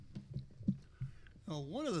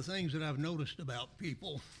One of the things that I've noticed about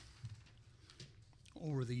people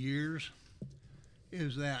over the years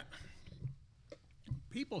is that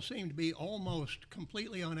people seem to be almost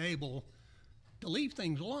completely unable to leave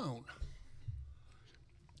things alone.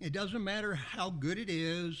 It doesn't matter how good it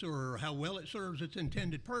is or how well it serves its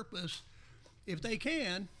intended purpose. If they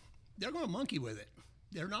can, they're going to monkey with it.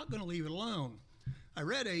 They're not going to leave it alone. I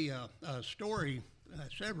read a story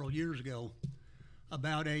several years ago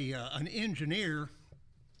about an engineer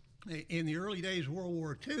in the early days of World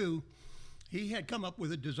War II. He had come up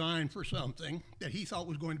with a design for something that he thought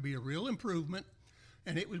was going to be a real improvement,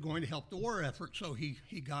 and it was going to help the war effort. So he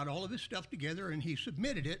got all of his stuff together and he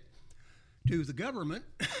submitted it to the government.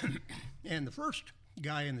 And the first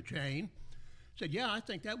guy in the chain said, yeah, I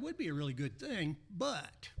think that would be a really good thing,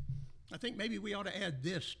 but I think maybe we ought to add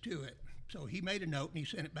this to it. So he made a note and he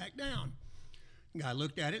sent it back down. The guy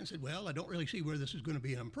looked at it and said, well, I don't really see where this is going to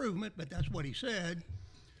be an improvement, but that's what he said.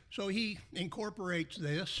 So he incorporates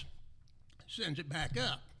this, sends it back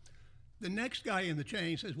up. The next guy in the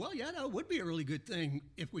chain says, well, yeah, that would be a really good thing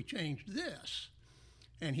if we changed this.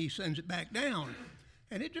 And he sends it back down.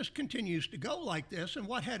 And it just continues to go like this. And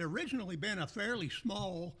what had originally been a fairly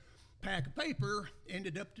small pack of paper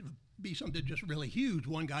ended up to be something just really huge.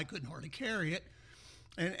 One guy couldn't hardly carry it.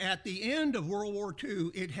 And at the end of World War II,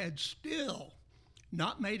 it had still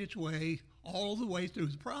not made its way all the way through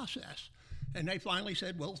the process. And they finally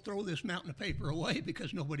said, well, throw this mountain of paper away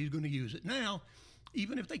because nobody's going to use it now,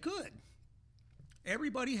 even if they could.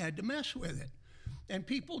 Everybody had to mess with it. And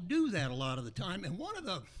people do that a lot of the time. And one of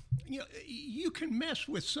the, you can mess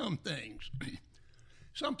with some things.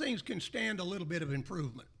 Some things can stand a little bit of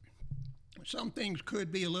improvement. Some things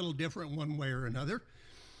could be a little different one way or another.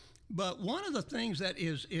 But one of the things that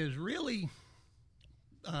is really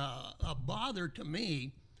a bother to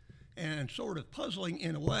me and sort of puzzling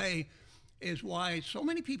in a way is why so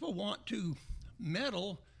many people want to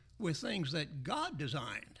meddle with things that God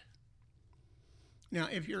designed. Now,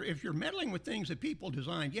 if you're meddling with things that people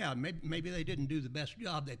designed, yeah, maybe they didn't do the best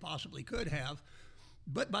job they possibly could have.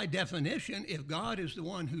 But by definition, if God is the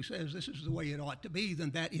one who says this is the way it ought to be,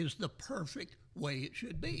 then that is the perfect way it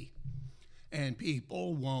should be. And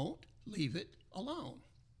people won't leave it alone.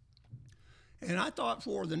 And I thought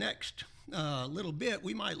for the next little bit,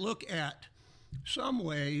 we might look at some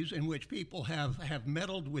ways in which people have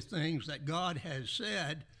meddled with things that God has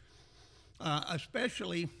said,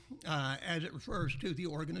 especially as it refers to the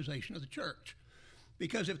organization of the church.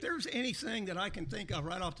 Because if there's anything that I can think of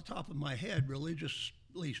right off the top of my head,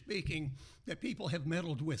 religiously speaking, that people have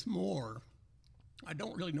meddled with more, I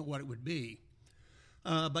don't really know what it would be.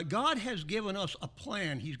 But God has given us a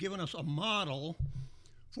plan. He's given us a model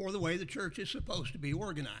for the way the church is supposed to be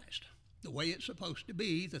organized, the way it's supposed to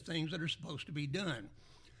be, the things that are supposed to be done.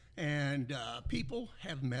 And people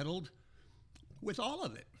have meddled with all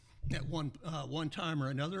of it at one time or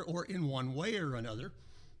another, or in one way or another.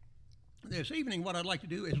 This evening, what I'd like to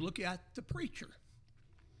do is look at the preacher.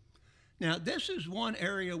 Now, this is one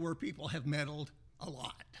area where people have meddled a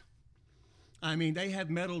lot. I mean, they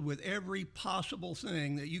have meddled with every possible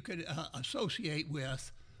thing that you could associate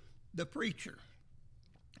with the preacher.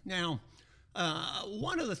 Now,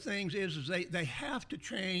 one of the things is they have to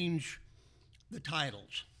change the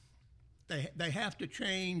titles. They have to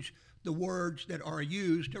change the words that are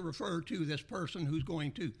used to refer to this person who's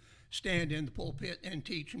going to stand in the pulpit and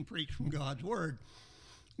teach and preach from God's word.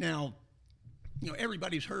 Now,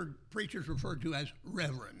 everybody's heard preachers referred to as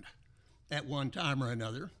reverend at one time or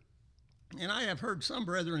another. And I have heard some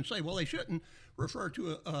brethren say, well, they shouldn't refer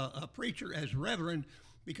to a preacher as reverend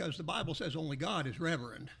because the Bible says only God is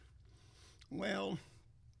reverend. Well,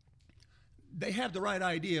 they have the right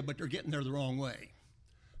idea, but they're getting there the wrong way.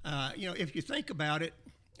 If you think about it,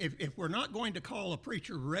 if we're not going to call a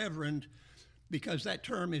preacher reverend because that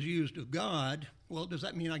term is used of God, well, does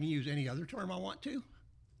that mean I can use any other term I want to?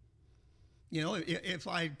 If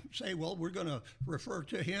I say, well, we're going to refer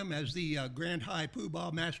to him as the Grand High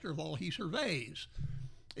Poobah Master of all he surveys,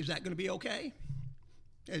 is that going to be okay?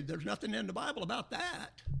 There's nothing in the Bible about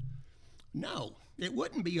that. No, it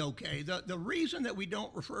wouldn't be okay. The reason that we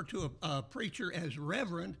don't refer to a preacher as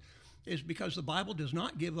reverend is because the Bible does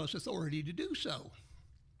not give us authority to do so.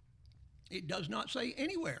 It does not say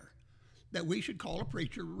anywhere that we should call a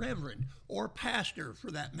preacher reverend or pastor for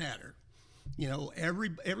that matter.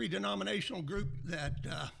 Every denominational group that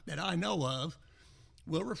I know of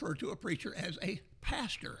will refer to a preacher as a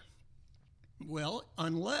pastor. Well,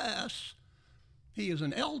 unless he is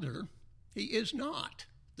an elder, he is not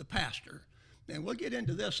the pastor. And we'll get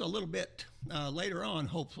into this a little bit later on,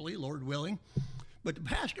 hopefully, Lord willing. But the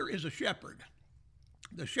pastor is a shepherd.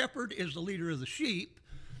 The shepherd is the leader of the sheep,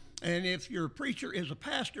 and if your preacher is a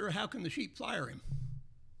pastor, how can the sheep fire him?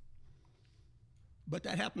 But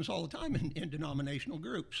that happens all the time in denominational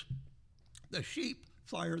groups. The sheep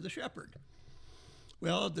fire the shepherd.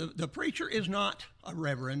 Well, the preacher is not a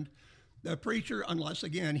reverend. The preacher, unless,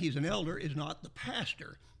 again, he's an elder, is not the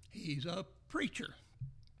pastor. He's a preacher.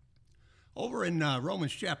 Over in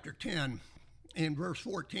Romans chapter 10, in verse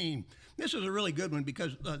 14, this is a really good one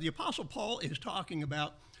because the Apostle Paul is talking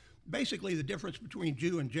about basically the difference between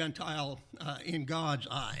Jew and Gentile in God's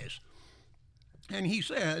eyes. And he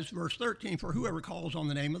says, verse 13, for whoever calls on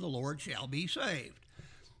the name of the Lord shall be saved.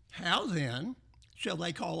 How then shall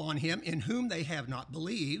they call on him in whom they have not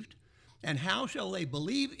believed? And how shall they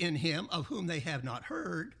believe in him of whom they have not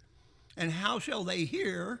heard? And how shall they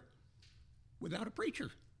hear without a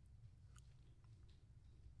preacher?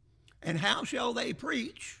 And how shall they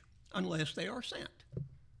preach unless they are sent?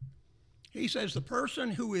 He says the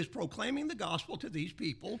person who is proclaiming the gospel to these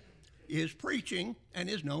people is preaching and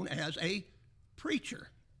is known as a preacher.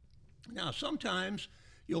 Now, sometimes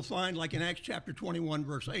you'll find, like in Acts chapter 21,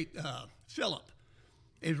 verse 8, Philip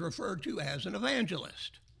is referred to as an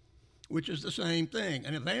evangelist, which is the same thing.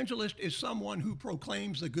 An evangelist is someone who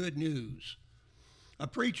proclaims the good news. A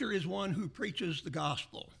preacher is one who preaches the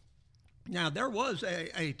gospel. Now, there was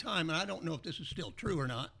a time, and I don't know if this is still true or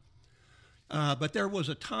not, but there was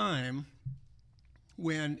a time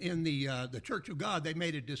when in the Church of God they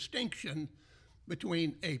made a distinction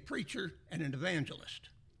between a preacher and an evangelist.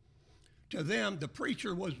 To them, the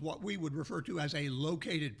preacher was what we would refer to as a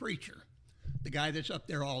located preacher, the guy that's up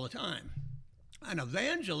there all the time. An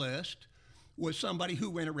evangelist was somebody who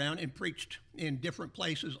went around and preached in different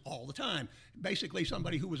places all the time, basically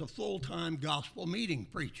somebody who was a full-time gospel meeting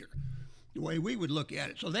preacher, the way we would look at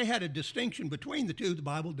it. So they had a distinction between the two. The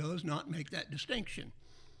Bible does not make that distinction.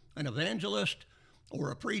 An evangelist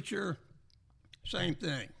or a preacher, same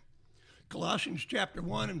thing. Colossians chapter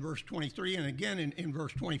 1 and verse 23, and again in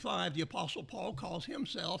verse 25, the Apostle Paul calls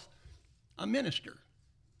himself a minister.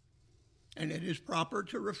 And it is proper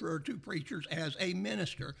to refer to preachers as a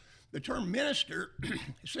minister. The term minister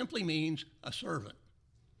simply means a servant.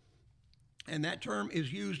 And that term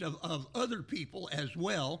is used of other people as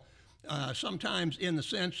well, sometimes in the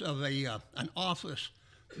sense of an office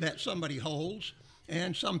that somebody holds,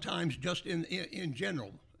 and sometimes just in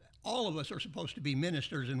general. All of us are supposed to be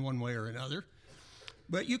ministers in one way or another.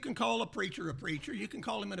 But you can call a preacher, you can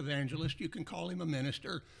call him an evangelist, you can call him a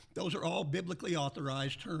minister. Those are all biblically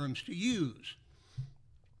authorized terms to use.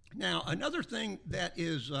 Now, another thing that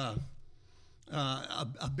is a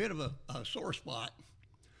bit of a sore spot,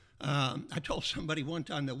 I told somebody one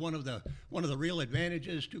time that one of the real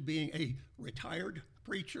advantages to being a retired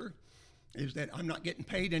preacher is that I'm not getting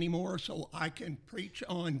paid anymore, so I can preach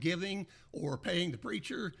on giving or paying the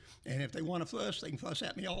preacher, and if they want to fuss, they can fuss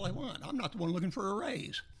at me all they want. I'm not the one looking for a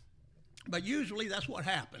raise. But usually that's what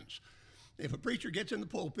happens. If a preacher gets in the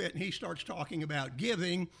pulpit and he starts talking about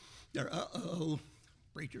giving, they're,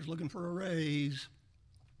 preacher's looking for a raise.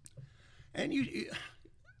 And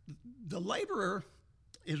the laborer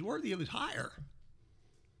is worthy of his hire.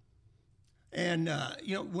 And,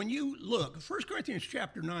 when you look, 1 Corinthians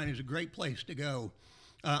chapter 9 is a great place to go.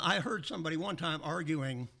 I heard somebody one time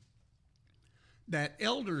arguing that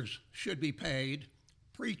elders should be paid,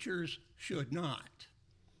 preachers should not.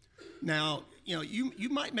 Now, you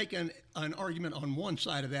might make an argument on one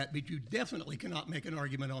side of that, but you definitely cannot make an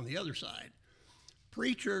argument on the other side.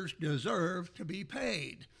 Preachers deserve to be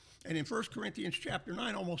paid. And in 1 Corinthians chapter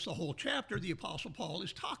 9, almost the whole chapter, the Apostle Paul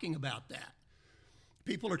is talking about that.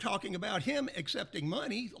 People are talking about him accepting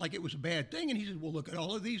money like it was a bad thing, and he said, well, look at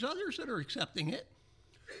all of these others that are accepting it.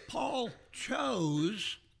 Paul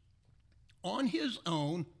chose on his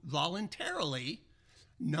own voluntarily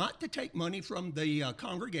not to take money from the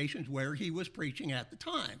congregations where he was preaching at the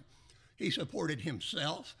time. He supported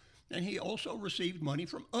himself, and he also received money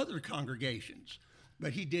from other congregations.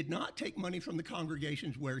 But he did not take money from the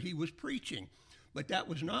congregations where he was preaching. But that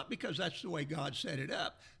was not because that's the way God set it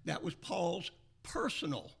up. That was Paul's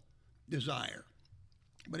personal desire.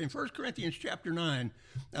 But in 1 Corinthians chapter 9,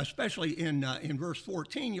 especially in verse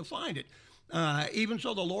 14, you'll find it. Even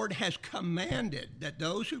so the Lord has commanded that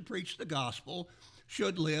those who preach the gospel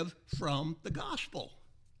should live from the gospel.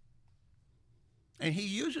 And he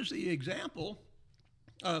uses the example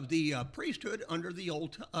of the priesthood under the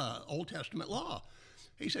Old Testament law.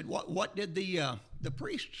 He said, what did the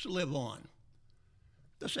priests live on?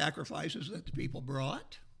 The sacrifices that the people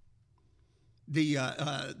brought,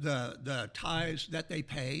 the tithes that they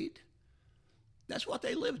paid. That's what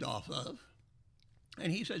they lived off of.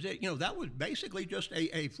 And he says that, that was basically just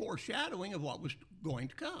a foreshadowing of what was going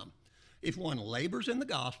to come. If one labors in the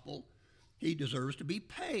gospel, he deserves to be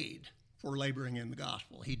paid for laboring in the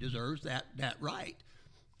gospel. He deserves that right,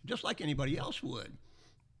 just like anybody else would.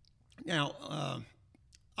 Now,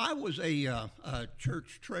 I was a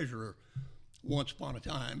church treasurer once upon a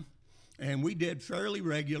time, and we did fairly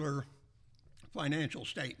regular financial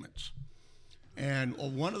statements. And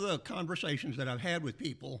one of the conversations that I've had with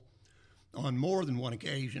people on more than one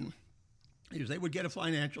occasion is they would get a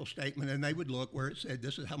financial statement and they would look where it said,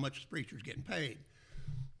 this is how much the preacher's getting paid.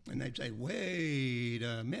 And they'd say, wait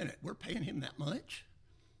a minute, we're paying him that much?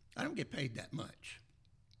 I don't get paid that much.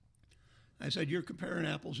 I said, you're comparing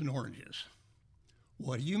apples and oranges.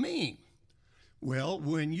 What do you mean? Well,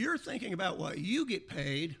 when you're thinking about what you get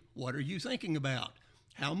paid, what are you thinking about?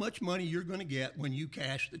 How much money you're going to get when you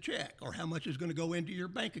cash the check, or how much is going to go into your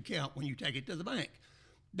bank account when you take it to the bank.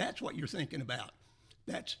 That's what you're thinking about.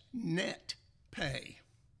 That's net pay.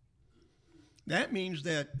 That means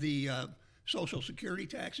that the Social Security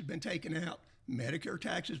tax has been taken out, Medicare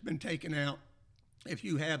tax has been taken out. If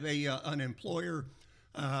you have an employer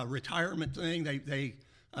retirement thing, they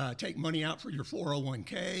take money out for your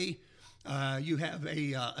 401k. You have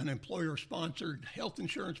an employer-sponsored health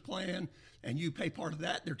insurance plan, and you pay part of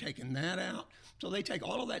that. They're taking that out. So they take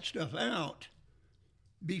all of that stuff out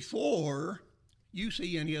before you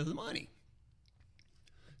see any of the money.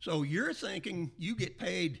 So you're thinking you get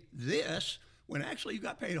paid this when actually you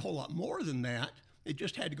got paid a whole lot more than that. It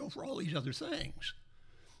just had to go for all these other things.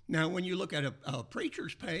 Now, when you look at a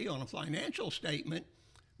preacher's pay on a financial statement,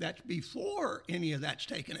 that's before any of that's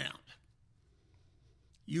taken out.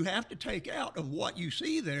 You have to take out of what you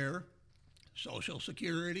see there Social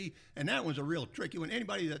Security, and that one's a real tricky one.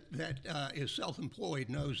 Anybody that is self-employed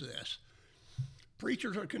knows this.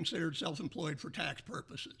 Preachers are considered self-employed for tax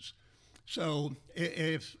purposes. So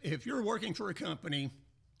if you're working for a company,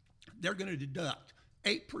 they're going to deduct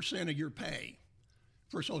 8% of your pay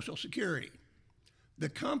for Social Security. The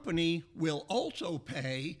company will also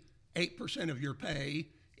pay 8% of your pay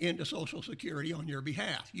into Social Security on your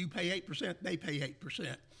behalf. You pay 8%, they pay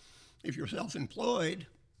 8%. If you're self-employed,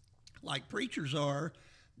 like preachers are,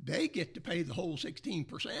 they get to pay the whole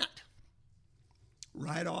 16%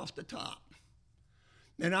 right off the top.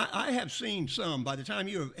 And I have seen some, by the time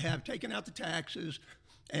you have taken out the taxes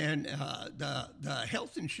and the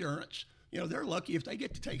health insurance, they're lucky if they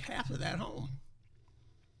get to take half of that home.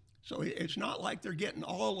 So it's not like they're getting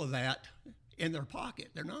all of that in their pocket.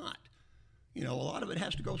 They're not. A lot of it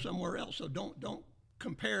has to go somewhere else. So don't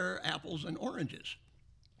compare apples and oranges.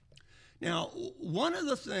 Now, one of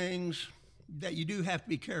the things that you do have to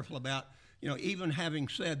be careful about, even having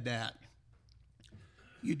said that,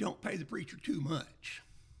 you don't pay the preacher too much.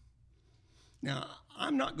 Now,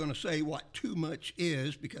 I'm not going to say what too much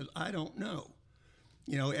is because I don't know.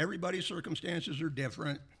 Everybody's circumstances are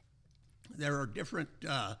different. There are different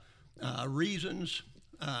reasons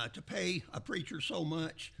to pay a preacher so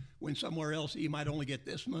much when somewhere else you might only get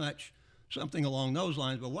this much, something along those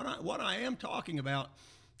lines. But what I am talking about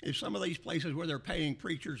is some of these places where they're paying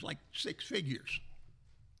preachers like six figures.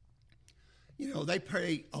 They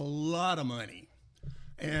pay a lot of money.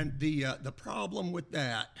 And the problem with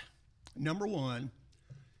that, number one,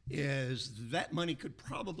 is that money could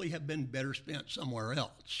probably have been better spent somewhere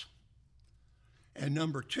else. And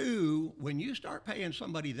number two, when you start paying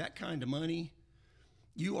somebody that kind of money,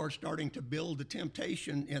 you are starting to build the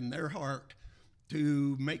temptation in their heart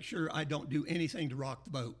to make sure I don't do anything to rock the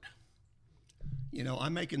boat.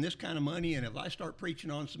 I'm making this kind of money, and if I start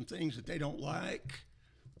preaching on some things that they don't like,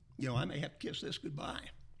 I may have to kiss this goodbye.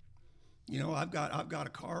 I've got a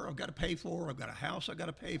car I've got to pay for. I've got a house I've got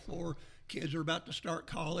to pay for. Kids are about to start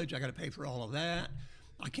college. I got to pay for all of that.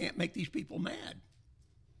 I can't make these people mad.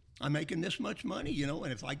 I'm making this much money,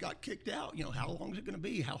 and if I got kicked out, how long is it going to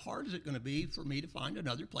be? How hard is it going to be for me to find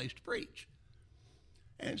another place to preach?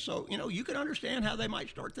 And so, you can understand how they might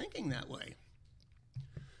start thinking that way.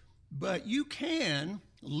 But you can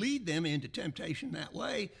lead them into temptation that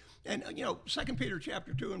way. And, 2 Peter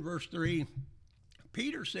chapter 2 and verse 3,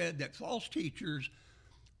 Peter said that false teachers,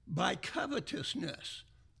 by covetousness,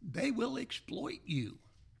 they will exploit you.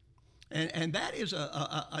 And that is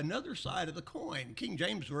another side of the coin. King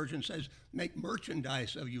James Version says, make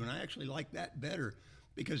merchandise of you. And I actually like that better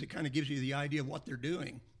because it kind of gives you the idea of what they're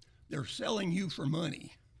doing. They're selling you for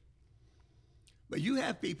money. But you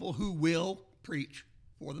have people who will preach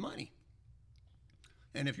for the money.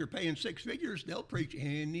 And if you're paying six figures, they'll preach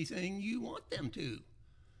anything you want them to.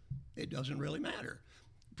 It doesn't really matter.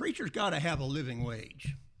 Preachers got to have a living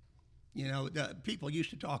wage. The people used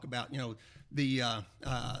to talk about, the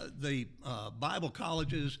Bible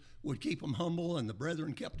colleges would keep them humble and the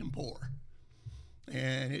brethren kept them poor.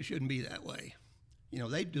 and it shouldn't be that way. You know,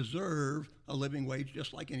 they deserve a living wage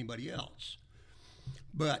just like anybody else.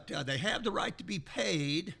 But they have the right to be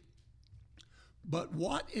paid, but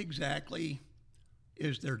what exactly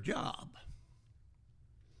is their job?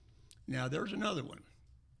 Now, there's another one.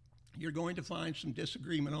 You're going to find some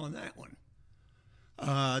disagreement on that one.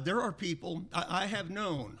 There are people, I have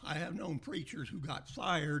known preachers who got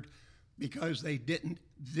fired because they didn't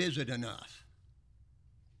visit enough.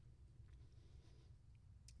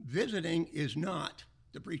 Visiting is not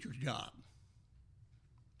the preacher's job.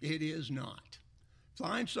 It is not.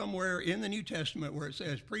 Find somewhere in the New Testament where it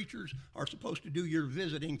says preachers are supposed to do your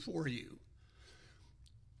visiting for you.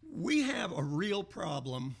 We have a real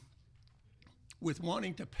problem with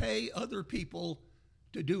wanting to pay other people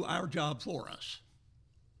to do our job for us.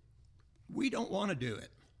 We don't want to do it.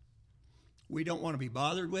 We don't want to be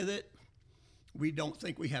bothered with it. We don't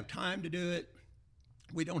think we have time to do it.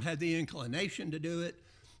 We don't have the inclination to do it.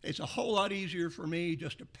 It's a whole lot easier for me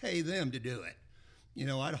just to pay them to do it. You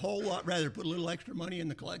know, I'd a whole lot rather put a little extra money in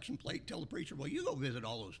the collection plate and tell the preacher, well, you go visit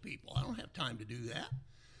all those people. I don't have time to do that.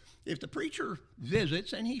 If the preacher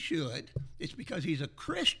visits, and he should, it's because he's a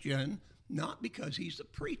Christian, not because he's the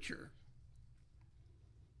preacher.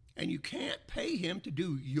 And you can't pay him to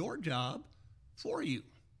do your job for you.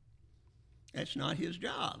 That's not his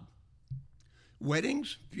job.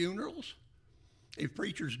 Weddings, funerals, if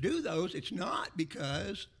preachers do those, it's not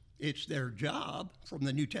because it's their job from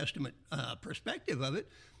the New Testament perspective of it.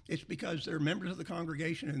 It's because they're members of the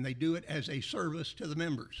congregation and they do it as a service to the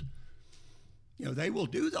members. You know, they will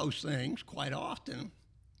do those things quite often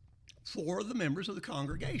for the members of the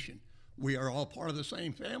congregation. We are all part of the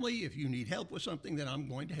same family. If you need help with something, then I'm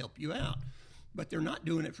going to help you out. But they're not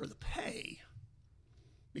doing it for the pay,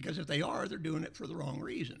 because if they are, they're doing it for the wrong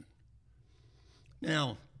reason.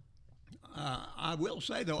 Now, I will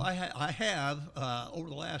say, though, I have, over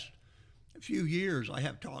the last few years, I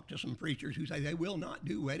have talked to some preachers who say they will not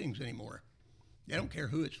do weddings anymore. They don't care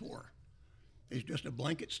who it's for. It's just a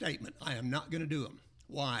blanket statement. I am not going to do them.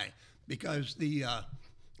 Why? Because the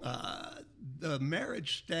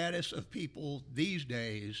marriage status of people these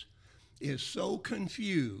days is so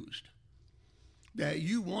confused that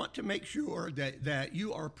you want to make sure that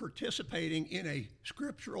you are participating in a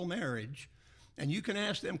scriptural marriage. And you can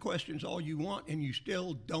ask them questions all you want, and you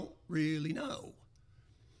still don't really know.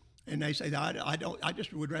 And they say, I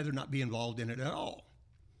just would rather not be involved in it at all,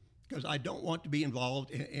 because I don't want to be involved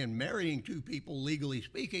in marrying two people, legally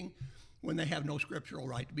speaking, when they have no scriptural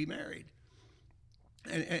right to be married.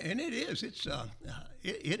 And it is.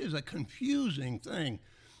 It is a confusing thing.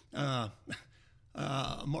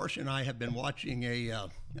 Marcia and I have been watching a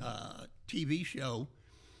TV show,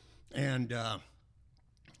 and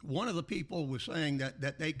one of the people was saying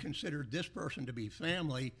that they considered this person to be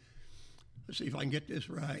family. Let's see if I can get this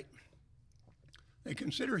right. They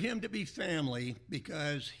consider him to be family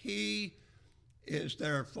because he is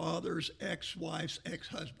their father's ex-wife's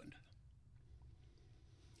ex-husband.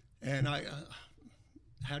 And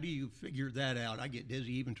how do you figure that out? I get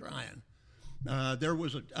dizzy even trying. There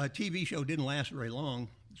was a TV show, didn't last very long,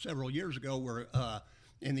 several years ago, where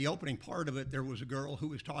in the opening part of it, there was a girl who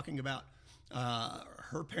was talking about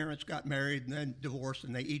her parents got married and then divorced,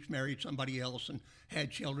 and they each married somebody else and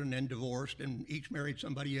had children and divorced, and each married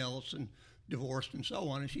somebody else and divorced, and so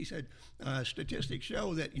on. And she said, statistics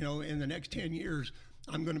show that, you know, in the next 10 years,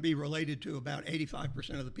 I'm going to be related to about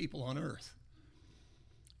 85% of the people on earth,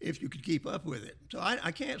 if you could keep up with it. So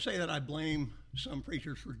I can't say that I blame some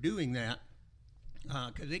preachers for doing that,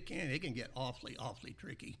 because it can get awfully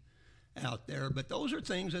tricky out there. But those are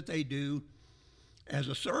things that they do as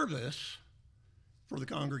a service for the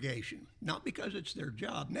congregation, not because it's their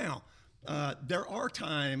job. Now, there are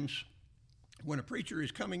times when a preacher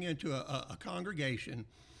is coming into a congregation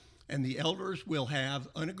and the elders will have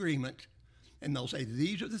an agreement, and they'll say,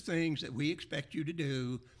 these are the things that we expect you to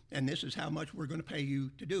do, and this is how much we're going to pay you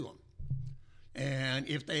to do them. And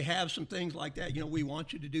if they have some things like that, you know, we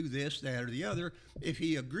want you to do this, that, or the other, if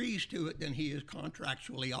he agrees to it, then he is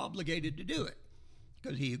contractually obligated to do it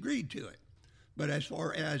because he agreed to it. But as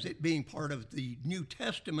far as it being part of the New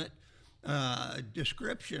Testament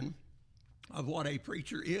description of what a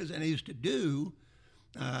preacher is and is to do,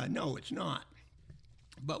 no, it's not.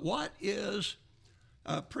 But what is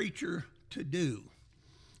a preacher to do?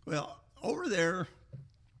 Well, over there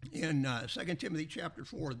in 2 Timothy chapter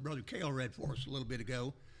 4, Brother Cale read for us a little bit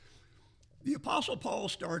ago, the Apostle Paul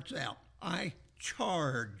starts out, I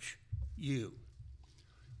charge you.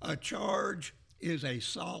 A charge is a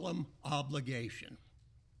solemn obligation.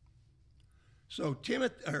 So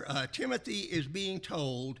Timothy is being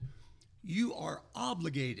told, you are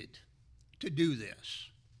obligated to do this,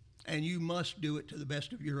 and you must do it to the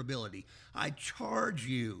best of your ability. I charge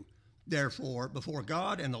you, therefore, before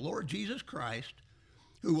God and the Lord Jesus Christ,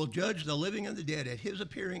 who will judge the living and the dead at his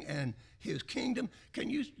appearing and his kingdom. Can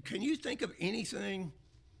you think of anything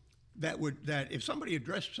that if somebody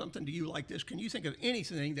addressed something to you like this, can you think of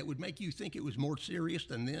anything that would make you think it was more serious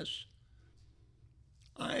than this?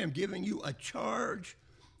 I am giving you a charge,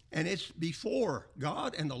 and it's before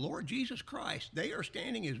God and the Lord Jesus Christ. They are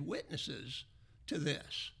standing as witnesses to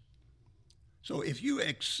this. So if you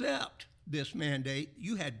accept this mandate,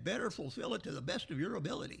 you had better fulfill it to the best of your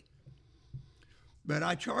ability. But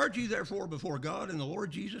I charge you, therefore, before God and the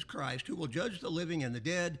Lord Jesus Christ, who will judge the living and the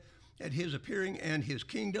dead at his appearing and his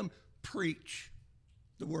kingdom, preach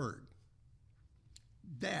the word.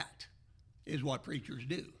 That is what preachers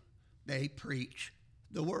do. They preach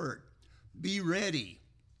the word. Be ready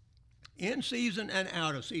in season and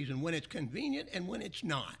out of season, when it's convenient and when it's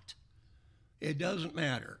not. It doesn't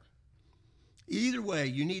matter. Either way,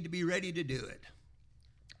 you need to be ready to do it.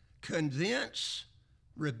 Convince,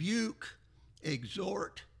 rebuke,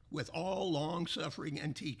 exhort with all long suffering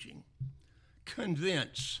and teaching.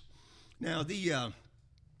 Convince. Now, the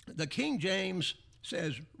King James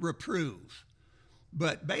says reprove,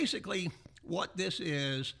 but basically what this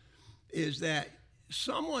is that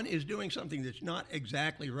someone is doing something that's not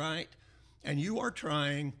exactly right, and you are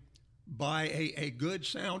trying by a good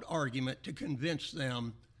sound argument to convince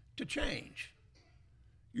them to change.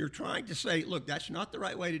 You're trying to say, look, that's not the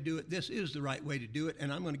right way to do it. This is the right way to do it,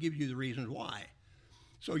 and I'm going to give you the reasons why.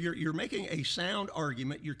 So you're making a sound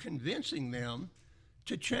argument. You're convincing them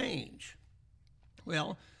to change.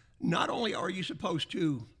 Well, not only are you supposed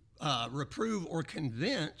to reprove or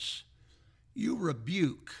convince, you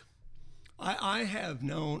rebuke. I have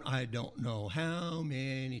known, I don't know how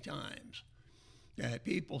many times, that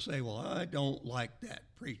people say, well, I don't like that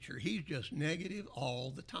preacher. He's just negative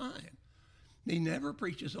all the time. He never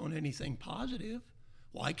preaches on anything positive.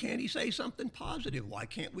 Why can't he say something positive? Why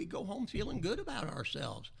can't we go home feeling good about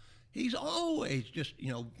ourselves? He's always just,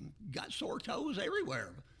 got sore toes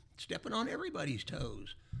everywhere, stepping on everybody's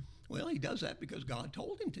toes. Well, he does that because God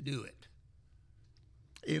told him to do it.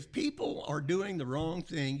 If people are doing the wrong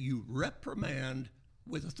thing, you reprimand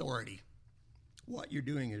with authority. What you're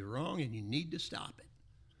doing is wrong and you need to stop it.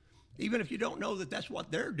 Even if you don't know that that's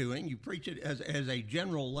what they're doing, you preach it as a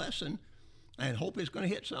general lesson and hope it's going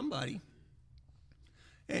to hit somebody.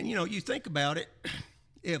 And, you think about it,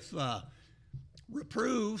 if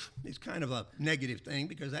reprove is kind of a negative thing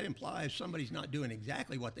because that implies somebody's not doing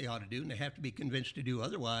exactly what they ought to do and they have to be convinced to do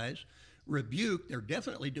otherwise. Rebuke, they're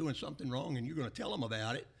definitely doing something wrong and you're going to tell them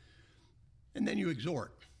about it. And then you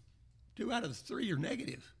exhort. 2 out of the 3 are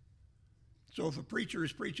negative. So if a preacher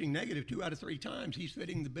is preaching negative 2 out of 3 times, he's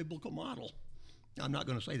fitting the biblical model. Now, I'm not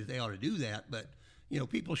going to say that they ought to do that, but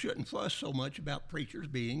people shouldn't fuss so much about preachers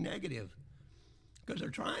being negative because they're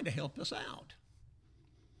trying to help us out.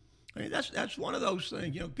 I mean, that's one of those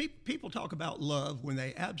things. People talk about love when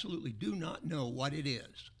they absolutely do not know what it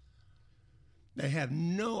is. They have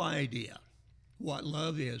no idea what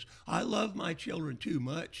love is. I love my children too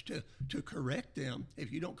much to correct them.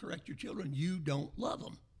 If you don't correct your children, you don't love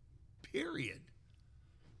them, period.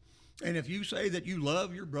 And if you say that you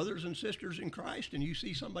love your brothers and sisters in Christ and you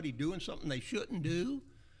see somebody doing something they shouldn't do,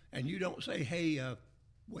 and you don't say, hey,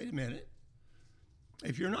 wait a minute.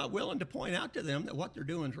 If you're not willing to point out to them that what they're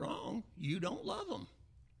doing is wrong, you don't love them.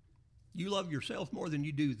 You love yourself more than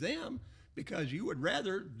you do them because you would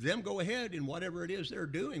rather them go ahead in whatever it is they're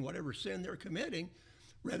doing, whatever sin they're committing,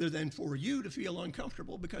 rather than for you to feel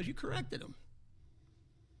uncomfortable because you corrected them.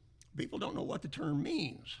 People don't know what the term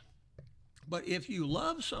means. But if you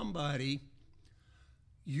love somebody,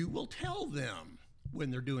 you will tell them when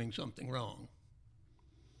they're doing something wrong.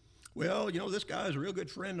 Well, this guy is a real good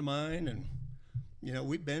friend of mine, and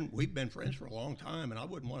we've been friends for a long time, and I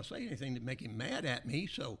wouldn't want to say anything to make him mad at me.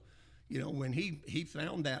 So, when he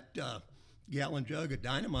found that gallon jug of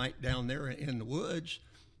dynamite down there in the woods,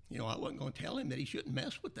 I wasn't going to tell him that he shouldn't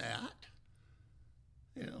mess with that.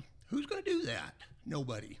 Who's going to do that?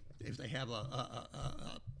 Nobody, if they have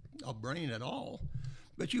a brain at all.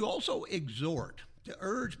 But you also exhort, to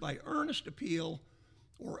urge by earnest appeal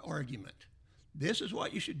or argument. This is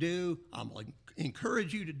what you should do. I'm going to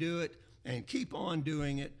encourage you to do it and keep on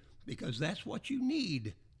doing it because that's what you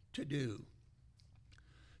need to do.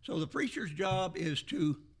 So the preacher's job is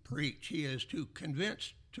to preach. He is to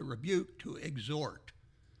convince, to rebuke, to exhort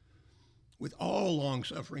with all long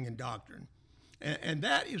suffering and doctrine. And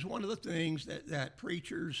that is one of the things that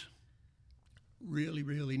preachers really,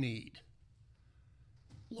 really need.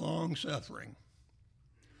 Long suffering.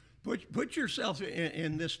 Put yourself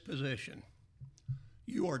in this position.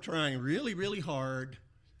 You are trying really, really hard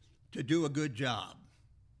to do a good job.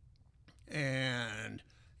 And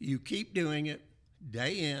you keep doing it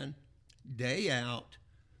day in, day out.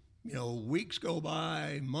 You know, weeks go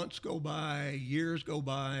by, months go by, years go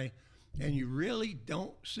by, and you really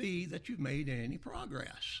don't see that you've made any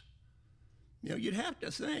progress. You know, you'd have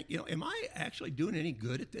to think, you know, am I actually doing any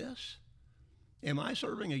good at this? Am I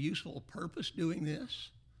serving a useful purpose doing this?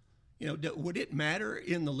 You know, would it matter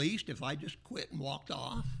in the least if I just quit and walked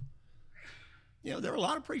off? You know, there are a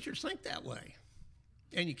lot of preachers think that way,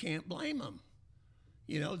 and you can't blame them.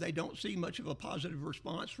 You know, they don't see much of a positive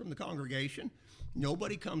response from the congregation.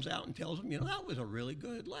 Nobody comes out and tells them, you know, that was a really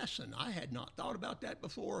good lesson. I had not thought about that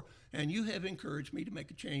before, and you have encouraged me to make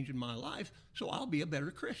a change in my life, so I'll be a better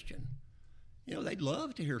Christian. You know, they'd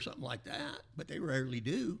love to hear something like that, but they rarely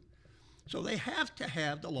do. So they have to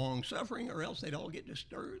have the long suffering, or else they'd all get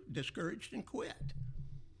discouraged and quit.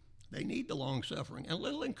 They need the long suffering, and a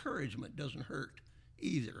little encouragement doesn't hurt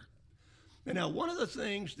either. And now, one of the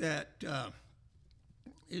things that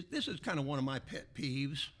this is kind of one of my pet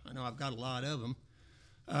peeves. I know I've got a lot of them.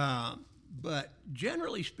 But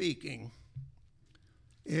generally speaking,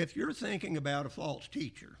 if you're thinking about a false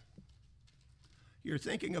teacher, you're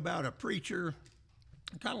thinking about a preacher,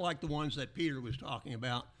 kind of like the ones that Peter was talking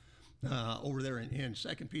about over there in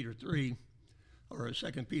 2 Peter 3 or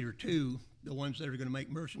 2 Peter 2, the ones that are going to make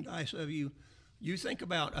merchandise of you. You think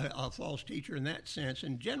about a false teacher in that sense,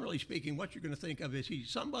 and generally speaking, what you're going to think of is he's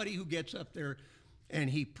somebody who gets up there and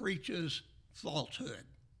he preaches falsehood.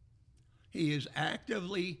 He is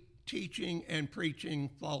actively teaching and preaching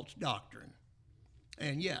false doctrine.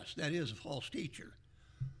 And yes, that is a false teacher.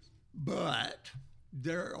 But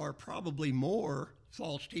there are probably more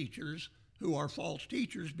false teachers who are false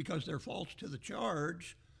teachers because they're false to the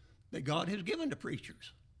charge that God has given to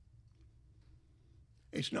preachers.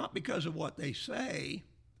 It's not because of what they say,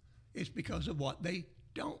 it's because of what they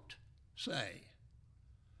don't say.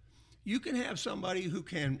 You can have somebody who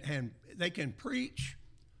can preach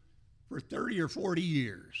for 30 or 40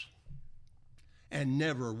 years and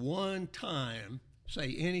never one time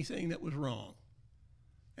say anything that was wrong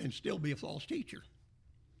and still be a false teacher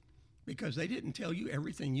because they didn't tell you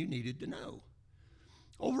everything you needed to know.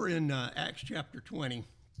 Over in Acts chapter 20,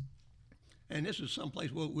 and this is someplace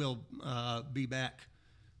we'll be back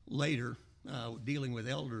later dealing with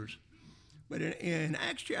elders, but in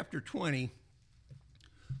Acts chapter 20,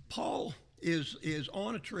 Paul is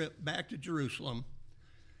on a trip back to Jerusalem,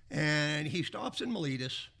 and he stops in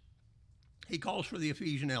Miletus. He calls for the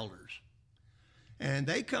Ephesian elders, and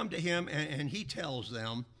they come to him, and he tells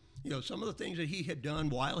them, you know, some of the things that he had done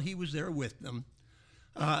while he was there with them.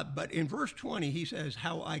 But in verse 20, he says,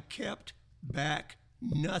 how I kept back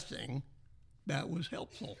nothing that was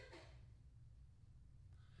helpful.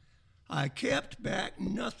 I kept back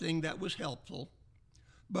nothing that was helpful,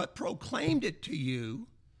 but proclaimed it to you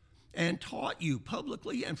and taught you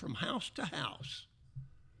publicly and from house to house.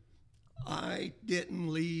 I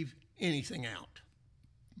didn't leave anything out.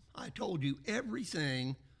 I told you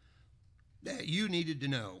everything that you needed to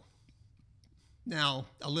know. Now,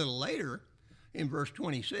 a little later, in verse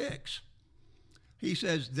 26, he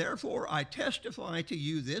says, therefore I testify to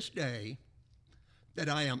you this day that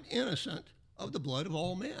I am innocent of the blood of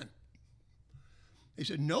all men. He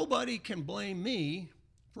said, nobody can blame me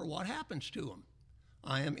for what happens to them.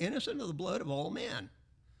 I am innocent of the blood of all men.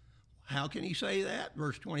 How can he say that?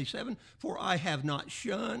 Verse 27, for I have not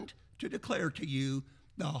shunned to declare to you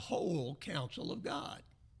the whole counsel of God.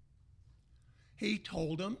 He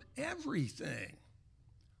told them everything,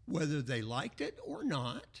 whether they liked it or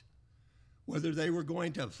not, whether they were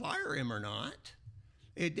going to fire him or not.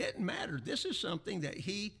 It didn't matter. This is something that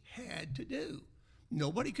he had to do.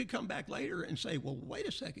 Nobody could come back later and say, well, wait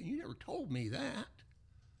a second, you never told me that.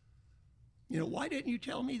 You know, why didn't you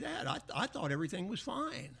tell me that? I thought everything was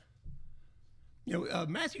fine. You know,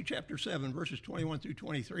 Matthew chapter 7, verses 21 through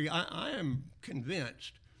 23, I am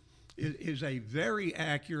convinced is a very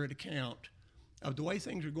accurate account of the way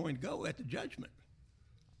things are going to go at the judgment.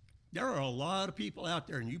 There are a lot of people out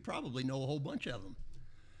there, and you probably know a whole bunch of them,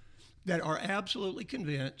 that are absolutely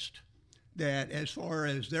convinced that as far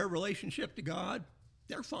as their relationship to God,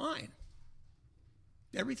 they're fine.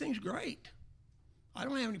 Everything's great. I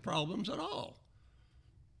don't have any problems at all.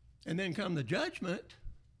 And then come the judgment,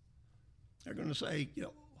 they're going to say, you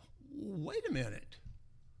know, wait a minute.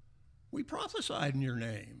 We prophesied in your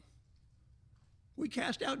name. We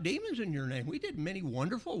cast out demons in your name. We did many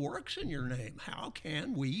wonderful works in your name. How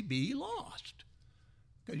can we be lost?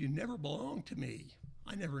 Because you never belonged to me.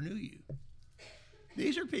 I never knew you.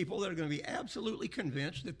 These are people that are going to be absolutely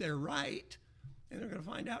convinced that they're right, and they're going to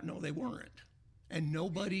find out, no, they weren't. And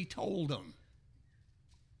nobody told them.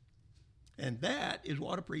 And that is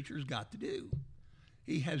what a preacher's got to do.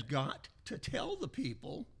 He has got to tell the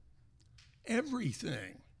people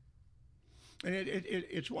everything. And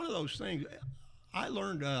it's one of those things. I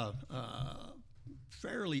learned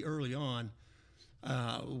fairly early on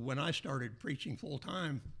when I started preaching full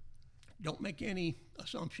time, don't make any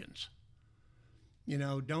assumptions. You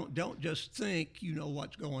know, don't just think you know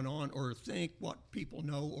what's going on, or think what people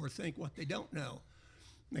know, or think what they don't know.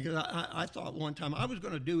 Because I thought one time I was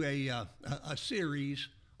going to do a series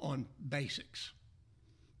on basics,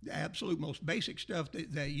 the absolute most basic stuff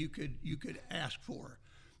that you could ask for.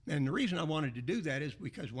 And the reason I wanted to do that is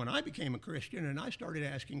because when I became a Christian and I started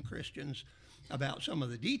asking Christians about some of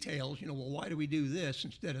the details, you know, well, why do we do this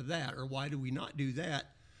instead of that? Or why do we not do that?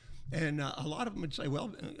 And a lot of them would say,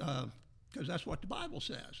 well, because that's what the Bible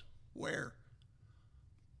says. Where?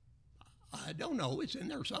 I don't know. It's in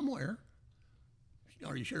there somewhere.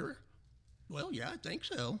 Are you sure? Well, yeah, I think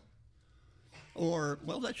so. Or,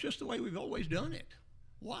 well, that's just the way we've always done it.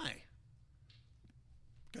 Why?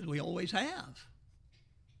 Because we always have.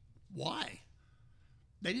 Why?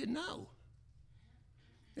 They didn't know.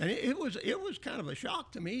 And it was kind of a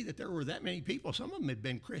shock to me that there were that many people. Some of them had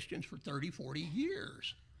been Christians for 30, 40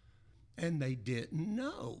 years, and they didn't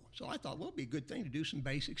know. So I thought, well, it'd be a good thing to do some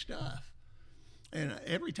basic stuff. And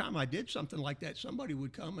every time I did something like that, somebody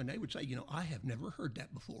would come and they would say, you know, I have never heard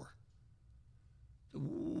that before.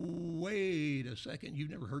 Wait a second, you've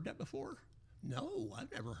never heard that before? No,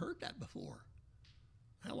 I've never heard that before.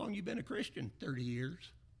 How long you been a Christian? 30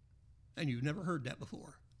 years. And you've never heard that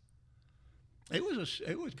before. It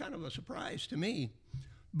was kind of a surprise to me,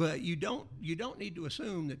 but you don't need to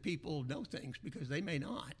assume that people know things, because they may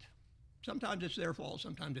not. Sometimes it's their fault,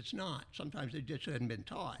 sometimes it's not. Sometimes they just hadn't been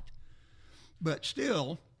taught. But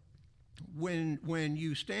still, when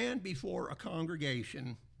you stand before a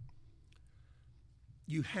congregation,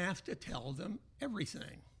 you have to tell them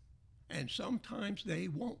everything. And sometimes they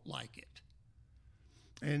won't like it.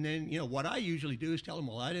 And then, you know, what I usually do is tell them,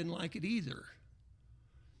 well, I didn't like it either.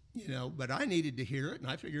 You know, but I needed to hear it,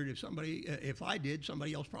 and I figured if I did,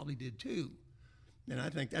 somebody else probably did too. And I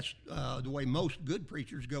think that's the way most good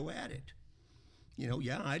preachers go at it. You know,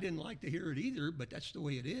 yeah, I didn't like to hear it either, but that's the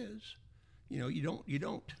way it is. You know, you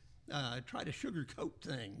don't try to sugarcoat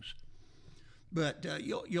things. But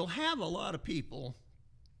you'll have a lot of people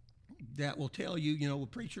that will tell you, you know, a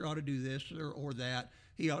preacher ought to do this or that.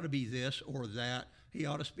 He ought to be this or that. He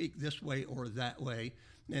ought to speak this way or that way.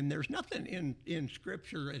 And there's nothing in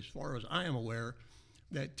Scripture, as far as I am aware,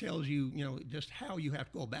 that tells you, you know, just how you have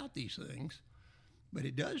to go about these things. But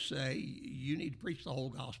it does say you need to preach the whole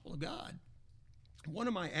gospel of God. One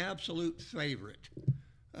of my absolute favorite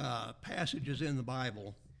passages in the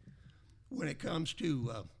Bible when it comes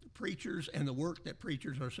to preachers and the work that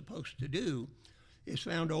preachers are supposed to do is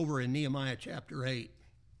found over in Nehemiah chapter 8.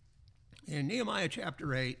 In Nehemiah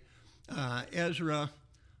chapter 8, Ezra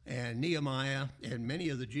and Nehemiah and many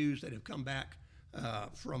of the Jews that have come back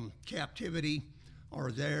from captivity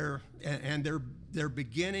are there, and they're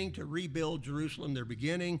beginning to rebuild Jerusalem. They're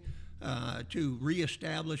beginning to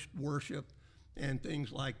reestablish worship and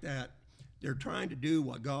things like that. They're trying to do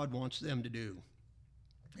what God wants them to do.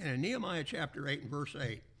 And in Nehemiah chapter 8 and verse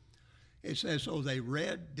 8, it says, so they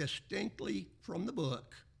read distinctly from the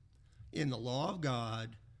book in the law of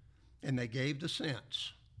God, and they gave the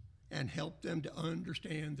sense and helped them to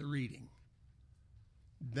understand the reading.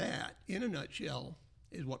 That, in a nutshell,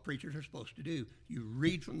 is what preachers are supposed to do. You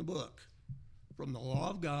read from the book, from the law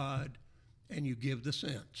of God, and you give the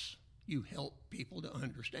sense. You help people to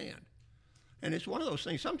understand. And it's one of those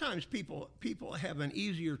things. Sometimes people have an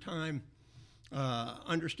easier time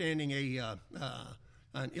understanding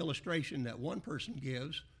an illustration that one person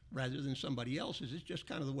gives rather than somebody else's. It's just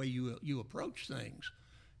kind of the way you approach things.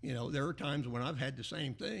 You know, there are times when I've had the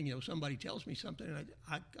same thing. You know, somebody tells me something and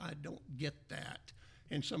I don't get that.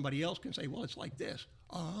 And somebody else can say, well, it's like this.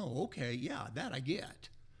 Oh, okay, yeah, that I get.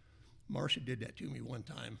 Marcia did that to me one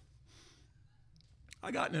time. I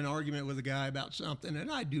got in an argument with a guy about something,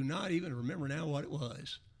 and I do not even remember now what it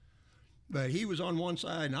was. But he was on one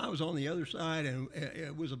side, and I was on the other side, and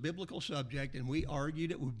it was a biblical subject, and we argued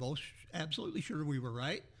it. We were both absolutely sure we were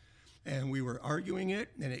right, and we were arguing it,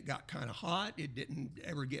 and it got kind of hot. It didn't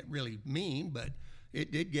ever get really mean, but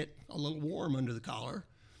it did get a little warm under the collar.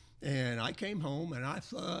 And I came home, and I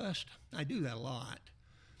fussed. I do that a lot.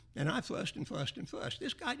 And I fussed and fussed and fussed.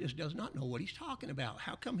 This guy just does not know what he's talking about.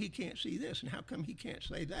 How come he can't see this, and how come he can't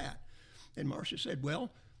say that? And Marcia said,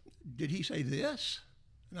 well, did he say this?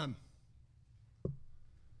 And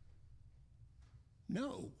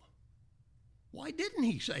No. Why didn't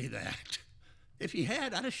he say that? If he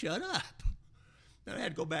had, I'd have shut up. Then I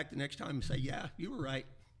had to go back the next time and say, yeah, you were right.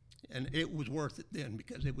 And it was worth it then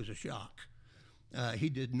because it was a shock. He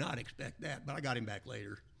did not expect that, but I got him back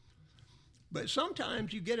later. But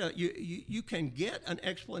sometimes you can get an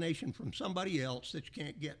explanation from somebody else that you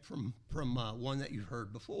can't get from one that you've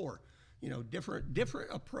heard before. You know, different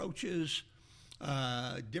approaches,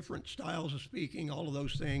 different styles of speaking, all of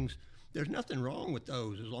those things. There's nothing wrong with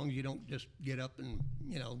those as long as you don't just get up and,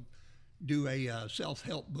 you know, do a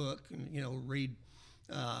self-help book and, you know, read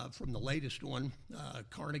from the latest one,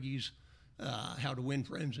 Carnegie's How to Win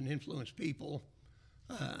Friends and Influence People,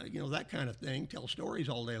 you know, that kind of thing. Tell stories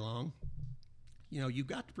all day long. You know, you've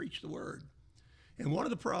got to preach the word. And one of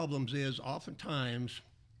the problems is oftentimes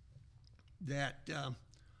that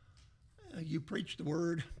you preach the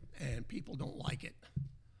word and people don't like it.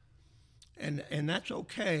 And that's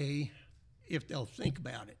okay if they'll think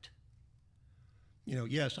about it. You know,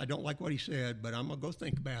 yes, I don't like what he said, but I'm going to go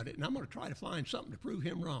think about it, and I'm going to try to find something to prove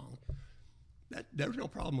him wrong. There's no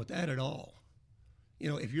problem with that at all. You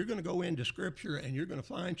know, if you're going to go into Scripture and you're going to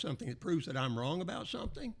find something that proves that I'm wrong about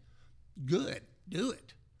something, good, do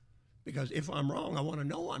it. Because if I'm wrong, I want to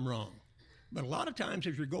know I'm wrong. But a lot of times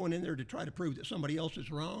if you're going in there to try to prove that somebody else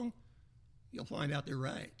is wrong, you'll find out they're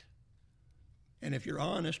right. And if you're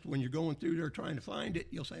honest, when you're going through there trying to find it,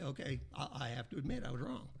 you'll say, okay, I have to admit I was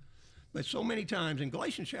wrong. But so many times in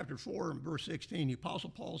Galatians chapter 4 and verse 16, the Apostle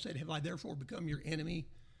Paul said, have I therefore become your enemy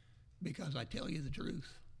because I tell you the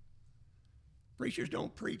truth? Preachers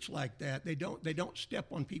don't preach like that. They don't step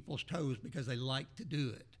on people's toes because they like to do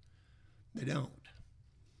it. They don't.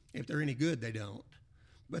 If they're any good, they don't.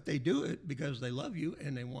 But they do it because they love you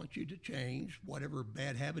and they want you to change whatever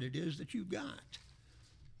bad habit it is that you've got.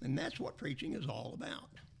 And that's what preaching is all about.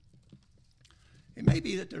 It may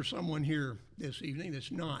be that there's someone here this evening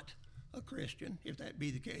that's not a Christian. If that be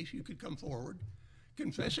the case, you could come forward,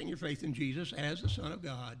 confessing your faith in Jesus as the Son of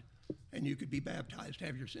God, and you could be baptized,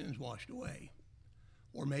 have your sins washed away.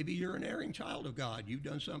 Or maybe you're an erring child of God. You've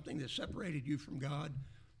done something that separated you from God.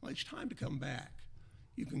 Well, it's time to come back.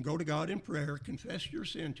 You can go to God in prayer, confess your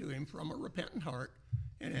sin to him from a repentant heart,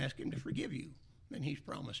 and ask him to forgive you. And he's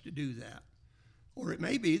promised to do that. Or it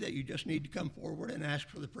may be that you just need to come forward and ask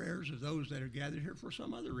for the prayers of those that are gathered here for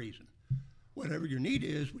some other reason. Whatever your need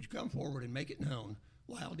is, would you come forward and make it known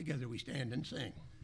while together we stand and sing.